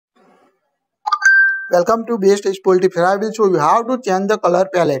Welcome to BestusefulTips. I will show you how to change the color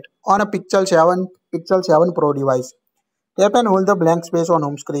palette on a Pixel 7 Pro device. Tap and hold the blank space on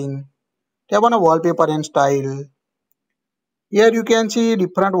home screen. Tap on a wallpaper and style. Here you can see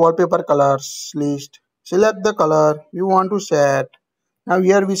different wallpaper colors list. Select the color you want to set. Now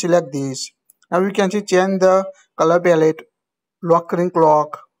here we select this. Now you can see change the color palette, lock screen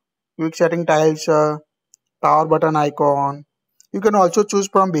clock, quick setting tiles, power button icon. You can also choose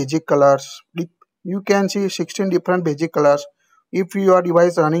from basic colors. You can see 16 different basic colors if your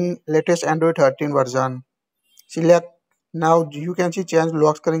device running latest Android 13 version. Select. Now you can see change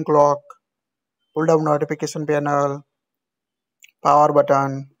lock screen clock, pull down notification panel, power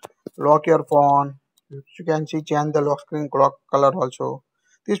button, lock your phone. You can see change the lock screen clock color also.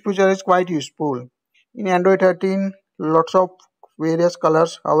 This feature is quite useful. In Android 13, lots of various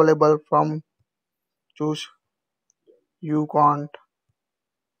colors available from choose. You can't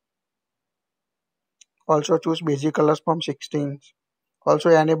also choose basic colors from 16. Also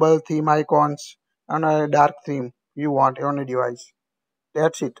enable theme icons and a dark theme you want on a device.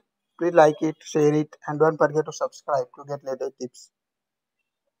 That's it. Please like it, share it, and don't forget to subscribe to get latest tips.